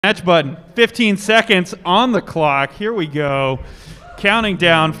Match button. 15 seconds on the clock. Here we go. Counting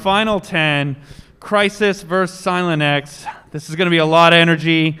down. Final 10. Crisis versus Silent X. This is going to be a lot of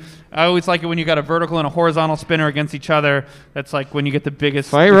energy. I always like it when you got a vertical and a horizontal spinner against each other. That's like when you get the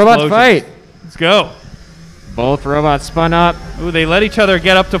biggest fight. Robots fight. Let's go. Both robots spun up. Ooh, they let each other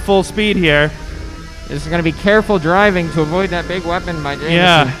get up to full speed here. This is going to be careful driving to avoid that big weapon by Jameson.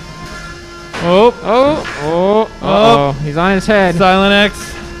 Yeah. Oh. He's on his head. Silent X.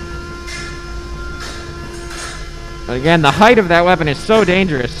 But again, the height of that weapon is so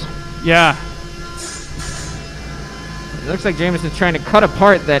dangerous. Yeah. It looks like Jameson's trying to cut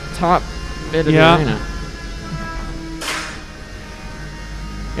apart that top bit of the arena.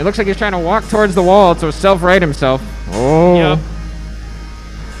 It looks like he's trying to walk towards the wall to self-right himself. Oh. Yep.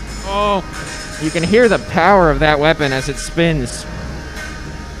 Oh. You can hear the power of that weapon as it spins.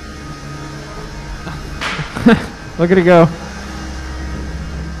 Look at it go.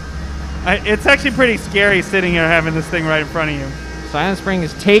 It's actually pretty scary sitting here having this thing right in front of you. Silent Spring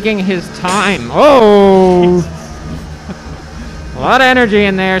is taking his time. Oh! A lot of energy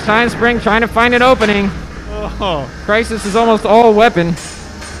in there. Silent Spring trying to find an opening. Oh. Crisis is almost all weapon.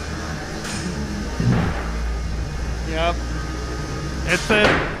 Yep. It's it.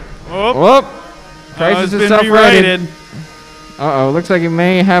 Oh. Whoop. Crisis is self-righted. Uh-oh. Looks like he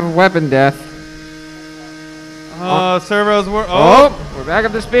may have weapon death. Servos were. Oh, we're back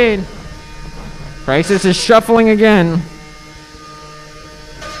up to speed. Crisis is shuffling again.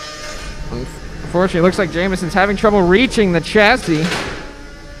 Unfortunately, it looks like Jameson's having trouble reaching the chassis.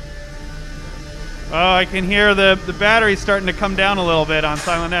 Oh, I can hear the battery starting to come down a little bit on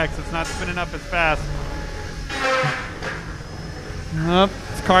Silent X. It's not spinning up as fast.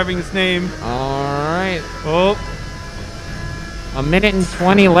 It's carving his name. All right. Oh.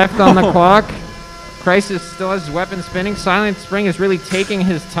 1:20 left on the clock. Crisis still has his weapon spinning. Silent Spring is really taking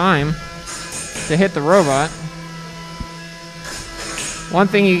his time to hit the robot. One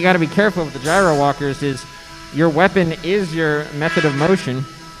thing you got to be careful with the gyro walkers is your weapon is your method of motion.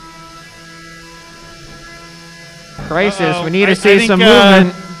 Crisis, we need to see some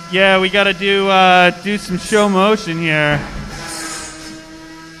movement. Yeah, we got to do some show motion here.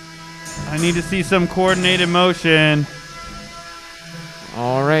 I need to see some coordinated motion.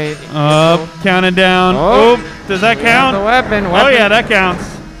 All right. Counting down. Oh, does that count? The weapon. Oh, yeah, that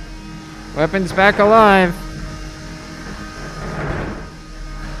counts. Weapon's back alive.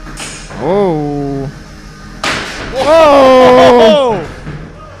 Oh. Whoa!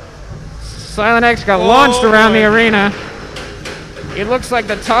 Silent X got launched around the arena. It looks like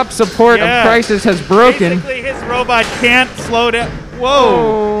the top support of Crisis has broken. Basically, his robot can't slow down.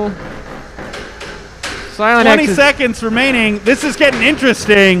 Whoa. Silent 20 seconds remaining. This is getting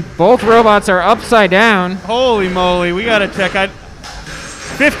interesting. Both robots are upside down. Holy moly. We got to check out.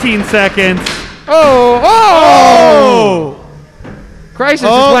 15 seconds. Oh! Crisis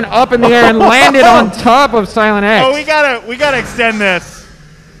just went up in the air and landed on top of Silent X. Oh, we gotta extend this.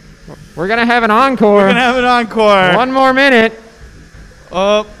 We're gonna have an encore. We're gonna have an encore. 1 more minute.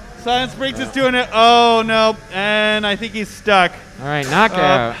 Oh, Silent Springs is doing it. Oh no, and I think he's stuck. All right,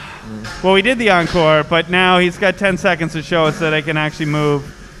 knockout. Well, we did the encore, but now he's got 10 seconds to show us that I can actually move.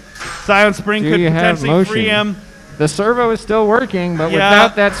 Silent Spring could potentially free him. The servo is still working, but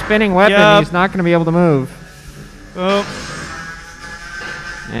without that spinning weapon, he's not going to be able to move. Oh.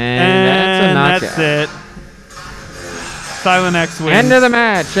 And that's a knockout. That's it. Silent X wins. End of the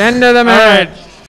match. End of the match.